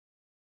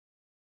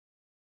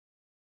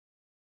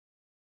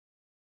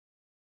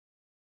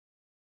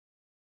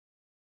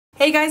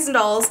Hey guys and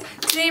dolls,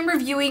 today I'm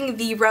reviewing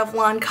the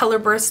Revlon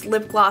ColorBurst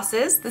lip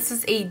glosses. This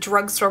is a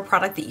drugstore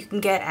product that you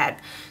can get at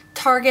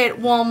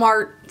Target,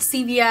 Walmart,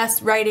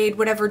 CVS, Rite Aid,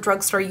 whatever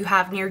drugstore you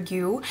have near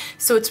you.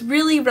 So it's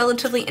really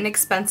relatively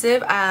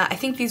inexpensive. I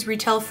think these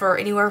retail for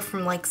anywhere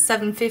from like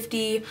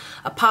 $7.50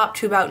 a pop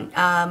to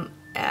about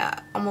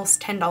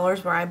almost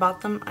 $10 where I bought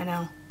them. I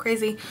know,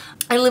 crazy.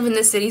 I live in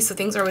this city, so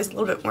things are always a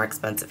little bit more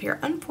expensive here,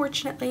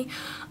 unfortunately.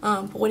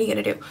 But what are you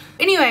gonna do?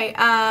 Anyway,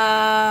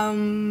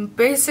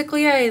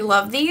 basically I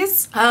love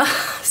these.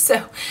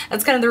 So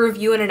that's kind of the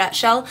review in a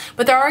nutshell.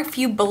 But there are a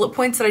few bullet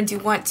points that I do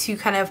want to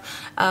kind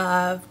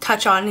of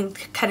touch on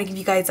and kind of give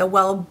you guys a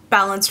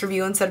well-balanced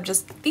review instead of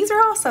just, these are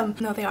awesome.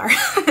 No, they are.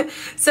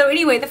 So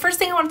anyway, the first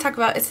thing I want to talk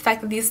about is the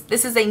fact that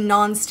this is a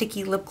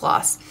non-sticky lip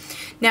gloss.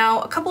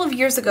 Now, a couple of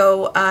years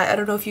ago, I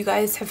don't know if you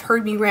guys have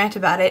heard me rant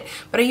about it,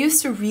 but I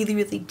used to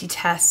really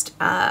detest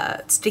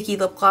sticky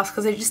lip gloss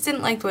because I just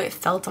didn't like the way it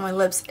felt on my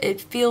lips.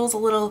 It feels a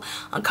little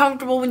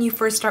uncomfortable when you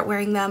first start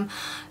wearing them.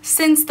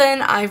 Since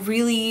then, I've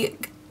really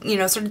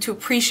started to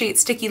appreciate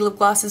sticky lip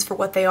glosses for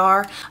what they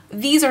are.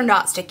 These are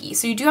not sticky,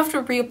 so you do have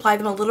to reapply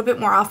them a little bit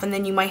more often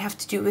than you might have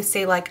to do with,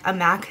 say, like a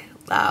MAC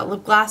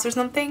lip gloss or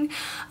something.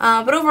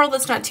 But overall,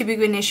 that's not too big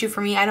of an issue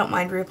for me. I don't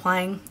mind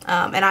reapplying,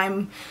 and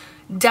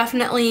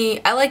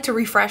I like to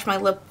refresh my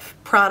lip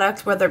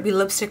product, whether it be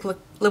lipstick,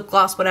 lip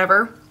gloss,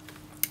 whatever,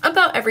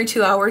 about every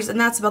 2 hours,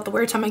 and that's about the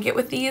wear time I get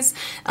with these.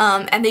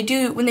 And they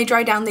do, when they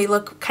dry down, they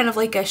look kind of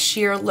like a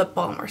sheer lip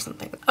balm or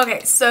something.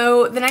 Okay,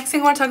 so the next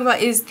thing I want to talk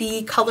about is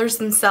the colors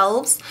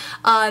themselves.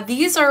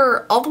 These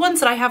are, all the ones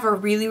that I have are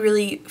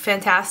really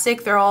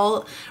fantastic. They're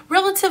all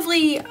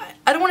relatively,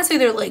 I don't want to say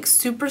they're like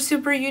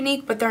super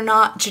unique, but they're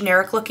not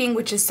generic looking,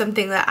 which is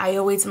something that I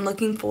always am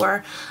looking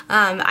for.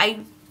 I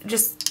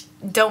just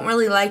don't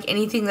really like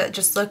anything that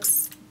just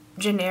looks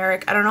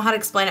generic. I don't know how to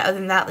explain it other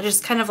than that. They're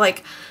just kind of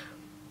like,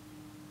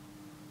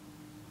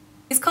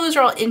 these colors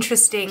are all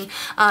interesting.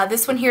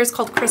 This one here is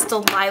called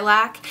Crystal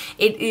Lilac.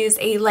 It is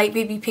a light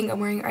baby pink. I'm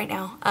wearing it right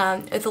now.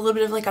 It's a little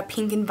bit of like a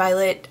pink and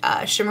violet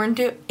shimmer in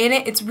it.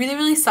 It's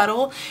really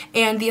subtle,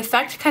 and the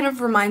effect kind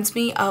of reminds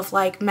me of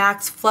like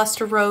MAC's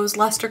Fluster Rose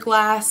Luster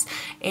Glass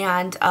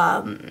and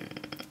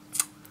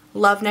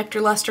Love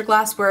Nectar Luster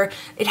Glass, where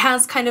it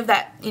has kind of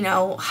that,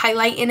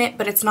 highlight in it,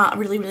 but it's not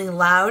really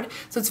loud.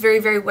 So it's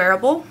very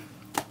wearable.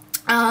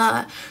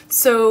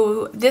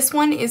 So this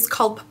one is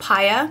called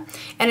Papaya,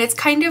 and it's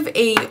kind of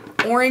a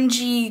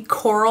orangey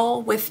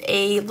coral with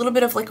a little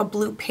bit of like a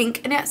blue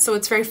pink in it. So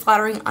it's very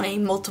flattering on a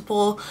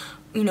multiple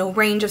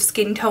range of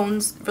skin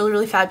tones.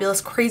 Really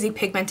fabulous, crazy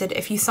pigmented.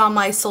 If you saw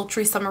my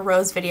Sultry Summer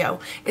Rose video,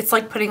 it's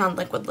like putting on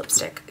liquid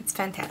lipstick. It's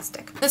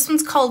fantastic. This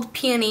one's called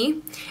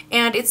Peony,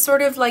 and it's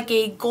sort of like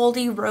a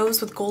goldy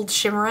rose with gold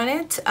shimmer in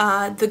it.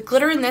 The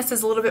glitter in this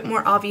is a little bit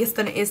more obvious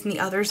than it is in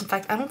the others. In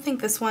fact, I don't think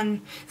this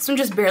one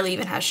just barely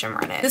even has shimmer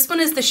in it. This one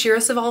is the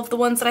sheerest of all of the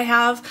ones that I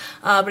have,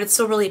 but it's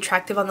still really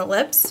attractive on the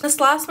lips. This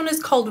last one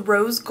is called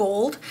Rose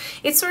Gold.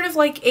 It's sort of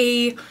like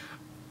a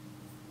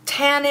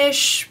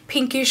tannish,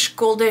 pinkish,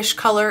 goldish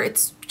color.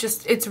 It's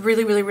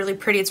really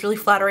pretty. It's really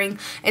flattering.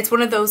 It's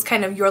one of those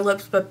kind of your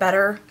lips but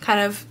better kind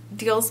of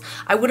deals.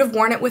 I would have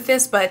worn it with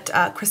this, but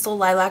Crystal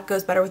Lilac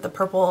goes better with the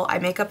purple eye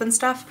makeup and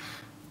stuff.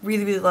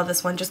 Really love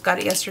this one. Just got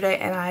it yesterday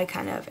and I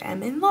kind of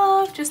am in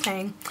love, just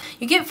saying.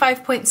 You get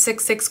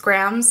 5.66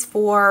 grams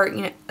for,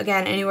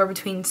 again, anywhere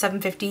between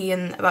 $7.50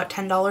 and about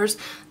 $10.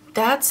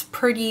 That's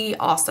pretty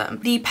awesome.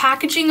 The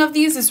packaging of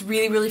these is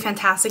really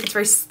fantastic. It's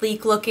very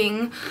sleek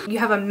looking. You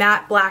have a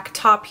matte black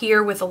top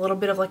here with a little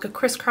bit of like a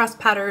crisscross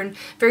pattern.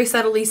 Very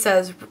subtly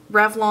says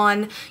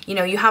Revlon.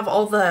 You have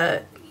all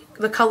the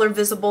color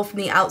visible from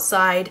the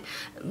outside.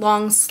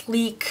 Long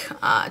sleek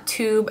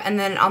tube, and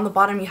then on the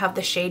bottom you have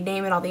the shade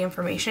name and all the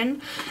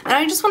information. And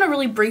I just want to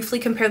really briefly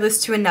compare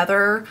this to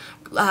another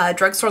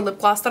drugstore lip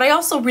gloss that I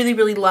also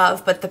really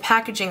love, but the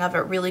packaging of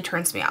it really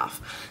turns me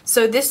off.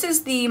 So this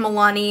is the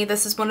Milani.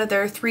 This is one of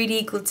their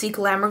 3D glitzy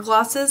glamour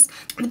glosses.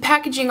 The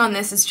packaging on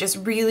this is just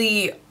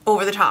really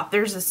over the top.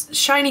 There's this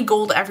shiny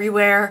gold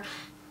everywhere.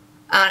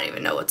 I don't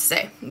even know what to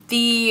say.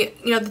 The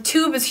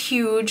tube is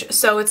huge,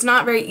 so it's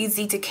not very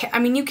easy to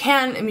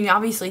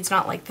obviously it's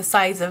not like the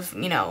size of,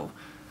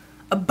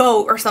 a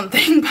boat or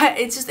something, but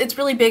it's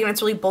really big and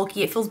it's really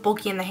bulky. It feels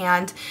bulky in the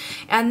hand.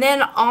 And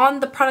then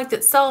on the product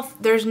itself,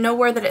 there's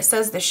nowhere that it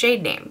says the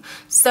shade name.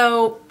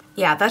 So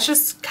yeah, that's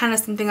just kind of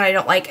something that I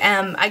don't like.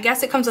 I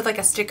guess it comes with like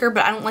a sticker,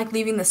 but I don't like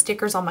leaving the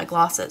stickers on my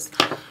glosses.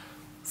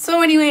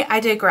 So anyway, I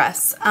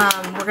digress.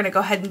 We're gonna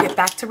go ahead and get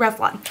back to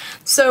Revlon.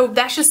 So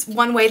that's just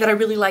one way that I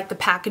really like the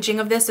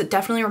packaging of this. It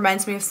definitely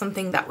reminds me of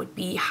something that would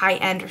be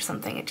high-end or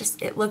something.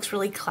 It looks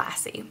really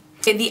classy.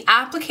 Okay, the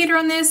applicator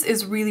on this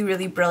is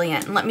really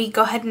brilliant. Let me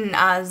go ahead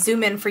and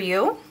zoom in for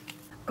you.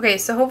 Okay,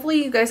 so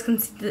hopefully you guys can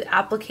see the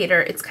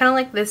applicator. It's kind of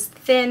like this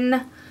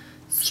thin,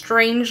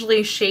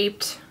 strangely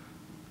shaped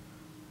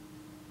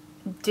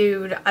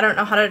dude. I don't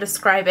know how to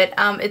describe it.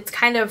 It's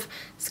kind of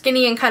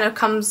skinny and kind of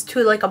comes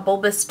to like a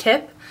bulbous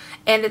tip,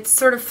 and it's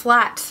sort of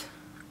flat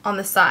on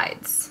the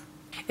sides.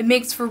 It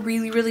makes for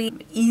really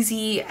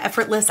easy,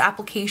 effortless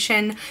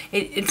application.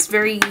 It's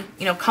very,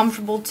 you know,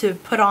 comfortable to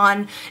put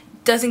on.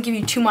 Doesn't give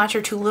you too much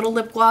or too little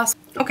lip gloss.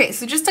 Okay,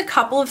 so just a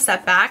couple of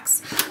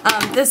setbacks.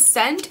 The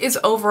scent is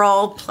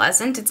overall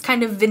pleasant. It's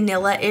kind of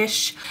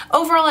vanilla-ish.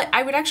 Overall,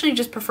 I would actually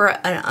just prefer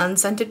an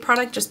unscented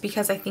product just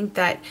because I think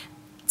that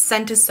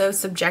scent is so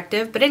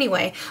subjective. But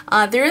anyway,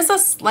 there is a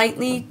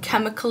slightly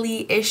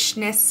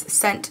chemically-ishness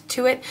scent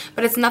to it,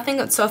 but it's nothing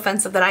that's so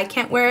offensive that I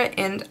can't wear it,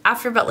 and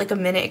after about like a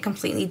minute it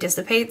completely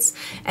dissipates.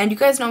 And you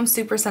guys know I'm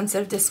super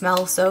sensitive to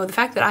smell, so the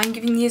fact that I'm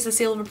giving these a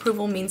seal of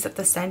approval means that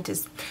the scent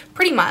is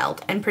pretty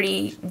mild and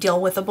pretty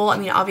deal-withable. I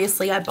mean,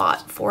 obviously I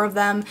bought 4 of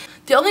them.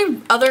 The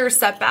only other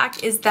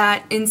setback is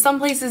that in some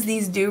places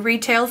these do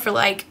retail for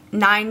like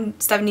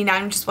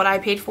 $9.79, which is what I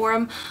paid for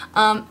them.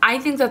 I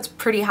think that's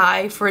pretty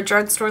high for a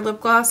drugstore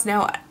lip gloss.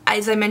 Now,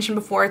 as I mentioned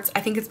before,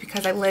 I think it's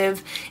because I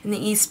live in the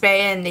East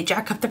Bay and they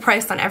jack up the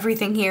price on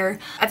everything here.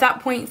 At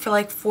that point, for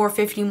like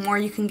 $4.50 more,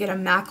 you can get a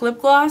MAC lip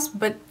gloss.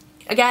 But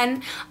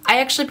again, I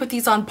actually put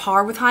these on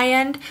par with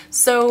high-end.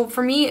 So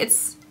for me,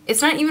 it's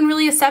not even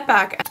really a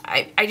setback.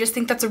 I just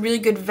think that's a really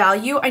good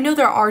value. I know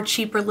there are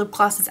cheaper lip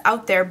glosses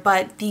out there,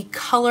 but the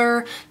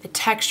color, the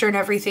texture, and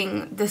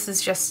everything, this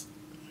is just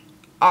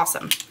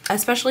awesome,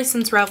 especially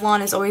since Revlon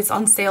is always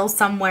on sale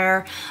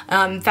somewhere.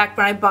 In fact,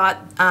 when I bought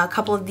a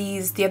couple of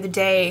these the other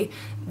day,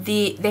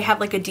 they had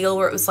like a deal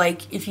where it was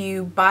like if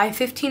you buy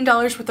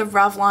 $15 worth of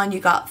Revlon, you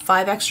got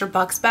 $5 extra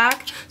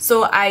back.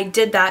 So I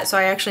did that. So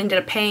I actually ended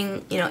up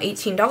paying, you know,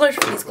 $18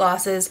 for these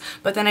glosses,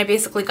 but then I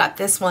basically got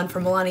this one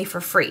for Milani for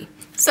free.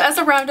 So as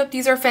a roundup,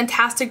 these are a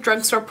fantastic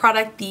drugstore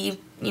product. The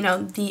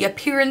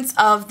appearance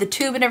of the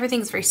tube and everything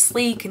is very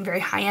sleek and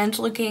very high-end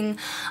looking.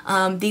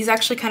 These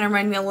actually kind of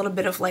remind me a little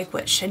bit of like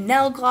what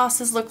Chanel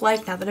glosses look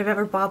like, now that I've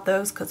ever bought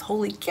those, because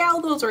holy cow,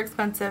 those are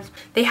expensive.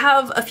 They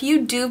have a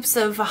few dupes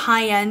of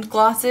high-end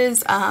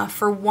glosses.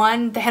 For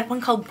one, they had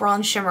one called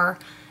Bronze Shimmer,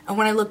 and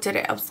when I looked at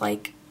it, I was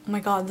like, oh my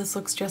god, this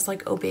looks just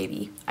like Oh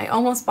Baby. I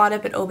almost bought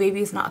it, but Oh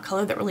Baby is not a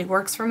color that really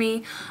works for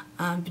me.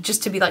 But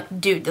just to be like,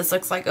 dude, this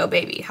looks like Oh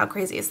Baby. How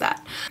crazy is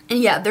that?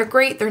 And yeah, they're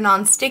great. They're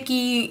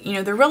non-sticky. You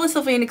know, they're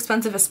relatively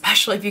inexpensive,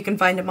 especially if you can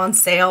find them on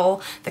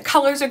sale. The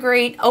colors are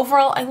great.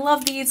 Overall, I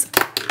love these.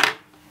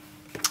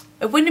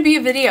 It wouldn't be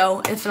a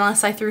video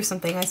unless I threw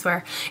something, I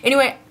swear.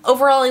 Anyway,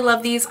 overall, I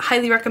love these.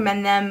 Highly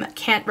recommend them.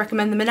 Can't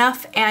recommend them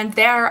enough. And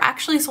they are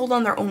actually sold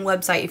on their own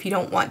website if you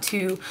don't want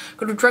to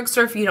go to a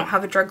drugstore, if you don't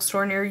have a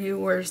drugstore near you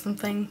or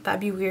something.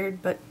 That'd be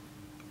weird, but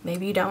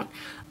maybe you don't.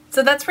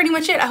 So that's pretty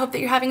much it. I hope that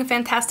you're having a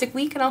fantastic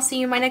week, and I'll see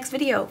you in my next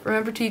video.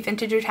 Remember to be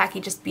vintage or tacky,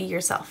 just be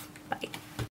yourself. Bye.